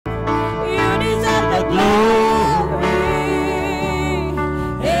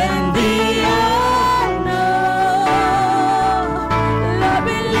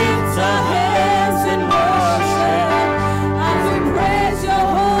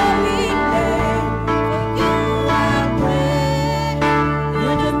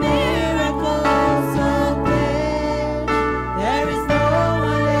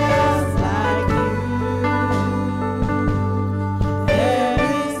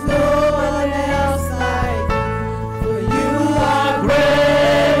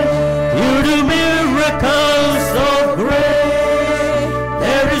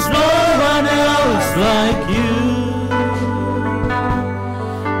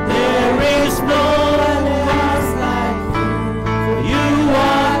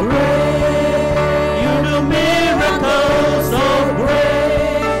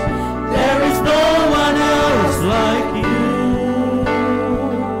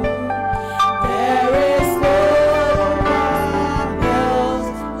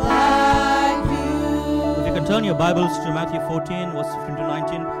Bibles to Matthew 14, verses 15 to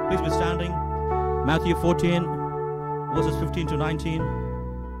 19. Please be standing. Matthew 14, verses 15 to 19.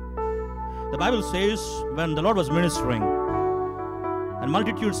 The Bible says, when the Lord was ministering, and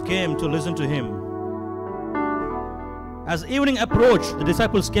multitudes came to listen to him. As evening approached, the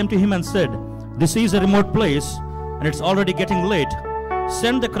disciples came to him and said, "This is a remote place, and it's already getting late.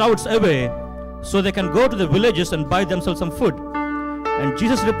 Send the crowds away, so they can go to the villages and buy themselves some food." And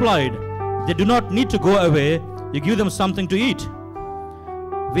Jesus replied, "They do not need to go away. You give them something to eat."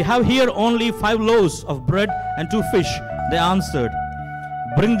 "We have here only 5 loaves of bread and 2 fish, they answered.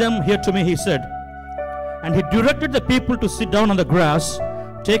 "Bring them here to me," he said. And he directed the people to sit down on the grass,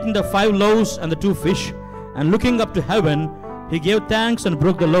 taking the 5 loaves and the 2 fish, and looking up to heaven, he gave thanks and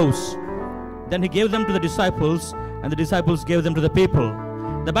broke the loaves. Then he gave them to the disciples, and the disciples gave them to the people.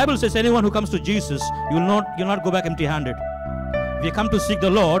 The Bible says anyone who comes to Jesus, you'll not go back empty-handed. If you come to seek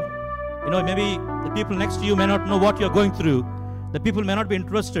the Lord, maybe the people next to you may not know what you're going through. The people may not be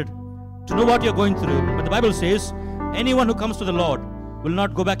interested to know what you're going through. But the Bible says anyone who comes to the Lord will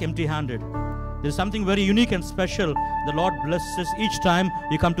not go back empty-handed. There's something very unique and special. The Lord blesses each time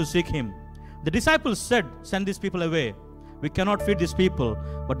you come to seek him. The disciples said, "Send these people away. We cannot feed these people."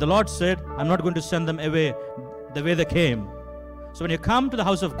 But the Lord said, "I'm not going to send them away the way they came." So when you come to the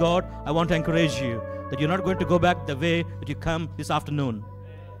house of God, I want to encourage you that you're not going to go back the way that you come this afternoon.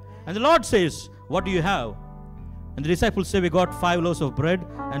 And the Lord says, "What do you have?" And the disciples say, "We got 5 loaves of bread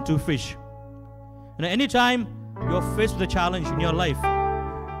and 2 fish. Anytime you're faced with a challenge in your life,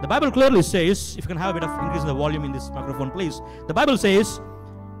 the Bible clearly says, if you can have a bit of increase in the volume in this microphone, please. The Bible says,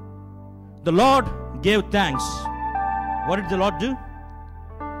 the Lord gave thanks. What did the Lord do?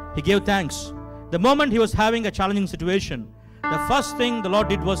 He gave thanks. The moment he was having a challenging situation, the first thing the Lord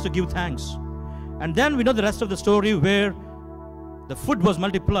did was to give thanks. And then we know the rest of the story where the food was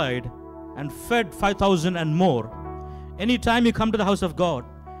multiplied and fed 5,000 and more. Anytime you come to the house of God,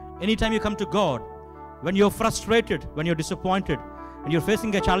 anytime you come to God, when you're frustrated, when you're disappointed, and you're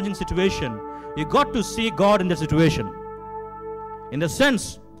facing a challenging situation, you got to see God in the situation. In the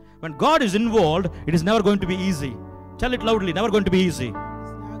sense, when God is involved, it is never going to be easy. Tell it loudly, never going to be easy.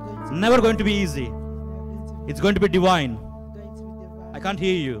 Never going to be easy. It's going to be divine. I can't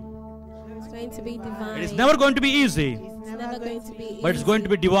hear you. It's going to be divine. It is never going to be easy. It's never going to be easy. But it's going to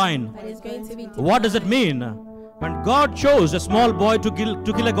be divine. But it's going to be divine. What does it mean? When God chose a small boy to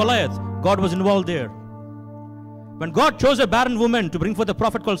kill a Goliath, God was involved there. When God chose a barren woman to bring forth a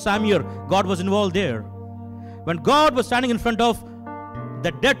prophet called Samuel, God was involved there. When God was standing in front of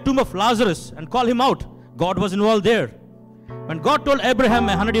the dead tomb of Lazarus and called him out, God was involved there. When God told Abraham,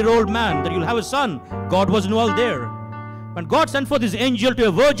 a 100-year-old man, that you'll have a son, God was involved there. When God sent forth his angel to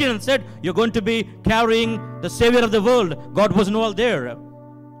a virgin and said, you're going to be carrying the Savior of the world, God was involved there.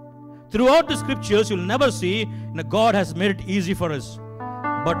 Throughout the scriptures, you'll never see God has made it easy for us.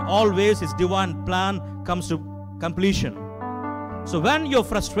 But always his divine plan comes to completion. So when you're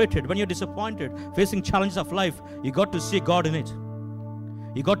frustrated, when you're disappointed, facing challenges of life, you got to see God in it.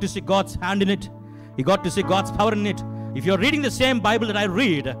 You got to see God's hand in it. You got to see God's power in it. If you're reading the same Bible that I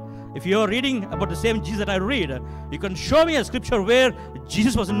read, if you're reading about the same Jesus that I read, you can show me a scripture where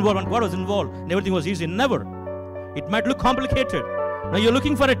Jesus was involved and God was involved and everything was easy. Never. It might look complicated. Now you're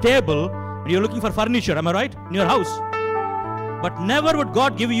looking for a table and you're looking for furniture, am I right? In your house. But never would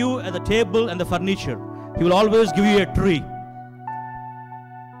God give you the table and the furniture. He will always give you a tree.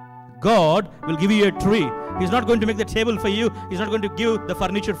 God will give you a tree. He's not going to make the table for you. He's not going to give the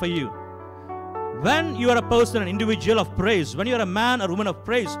furniture for you. When you are a person, an individual of praise, when you are a man or woman of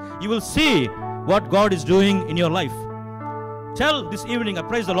praise, you will see what God is doing in your life. Tell this evening, I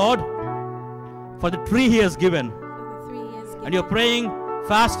praise the Lord for the tree he has given. And you're praying,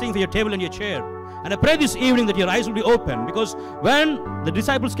 fasting for your table and your chair. And I pray this evening that your eyes will be open, because when the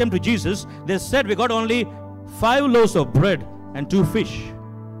disciples came to Jesus, they said, we got only 5 loaves of bread and 2 fish.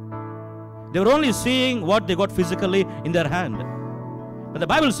 They were only seeing what they got physically in their hand. But the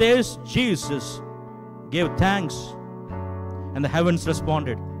Bible says Jesus gave thanks and the heavens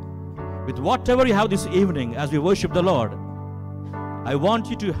responded. With whatever you have this evening as we worship the Lord, I want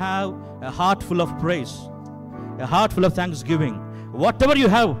you to have a heart full of praise, a heart full of thanksgiving. Whatever you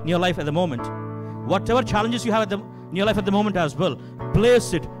have in your life at the moment, whatever challenges you have in your life at the moment as well,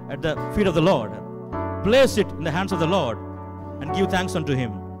 place it at the feet of the Lord. Place it in the hands of the Lord and give thanks unto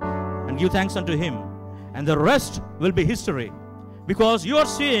him. And give thanks unto him. And the rest will be history. Because you are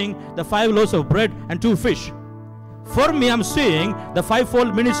seeing the 5 loaves of bread and 2 fish. For me, I'm seeing the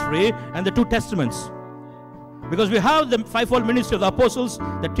 5-fold ministry and the 2 testaments. Because we have the 5-fold ministry of the apostles,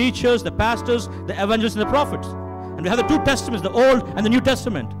 the teachers, the pastors, the evangelists, and the prophets. And we have the 2 testaments, the Old and the New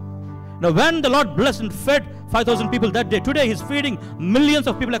Testament. Now when the Lord blessed and fed 5,000 people that day, today He's feeding millions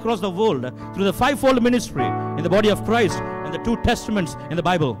of people across the world through the fivefold ministry in the body of Christ and the 2 testaments in the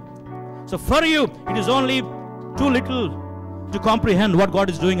Bible. So for you, it is only too little to comprehend what God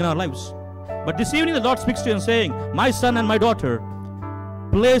is doing in our lives. But this evening the Lord speaks to you and saying, my son and my daughter,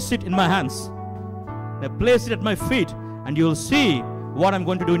 place it in my hands. Now place it at my feet, and you will see what I'm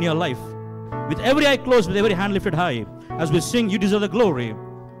going to do in your life. With every eye closed, with every hand lifted high, as we sing, you deserve the glory.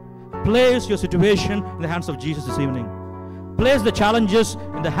 Place your situation in the hands of Jesus this evening. Place the challenges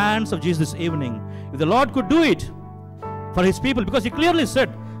in the hands of Jesus this evening. If the Lord could do it for His people, because He clearly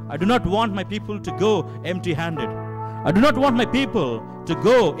said, I do not want my people to go empty-handed. I do not want my people to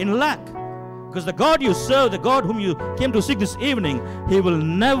go in lack. Because the God you serve, the God whom you came to seek this evening, He will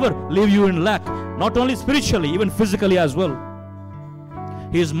never leave you in lack. Not only spiritually, even physically as well.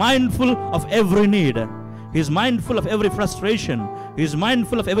 He is mindful of every need. He is mindful of every frustration. He is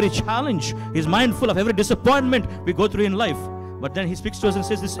mindful of every challenge. He is mindful of every disappointment we go through in life. But then He speaks to us and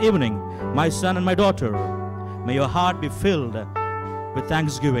says this evening, my son and my daughter, may your heart be filled with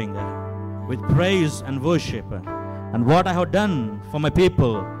thanksgiving, with praise and worship. And what I have done for my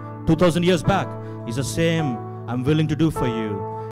people 2,000 years back is the same I'm willing to do for you.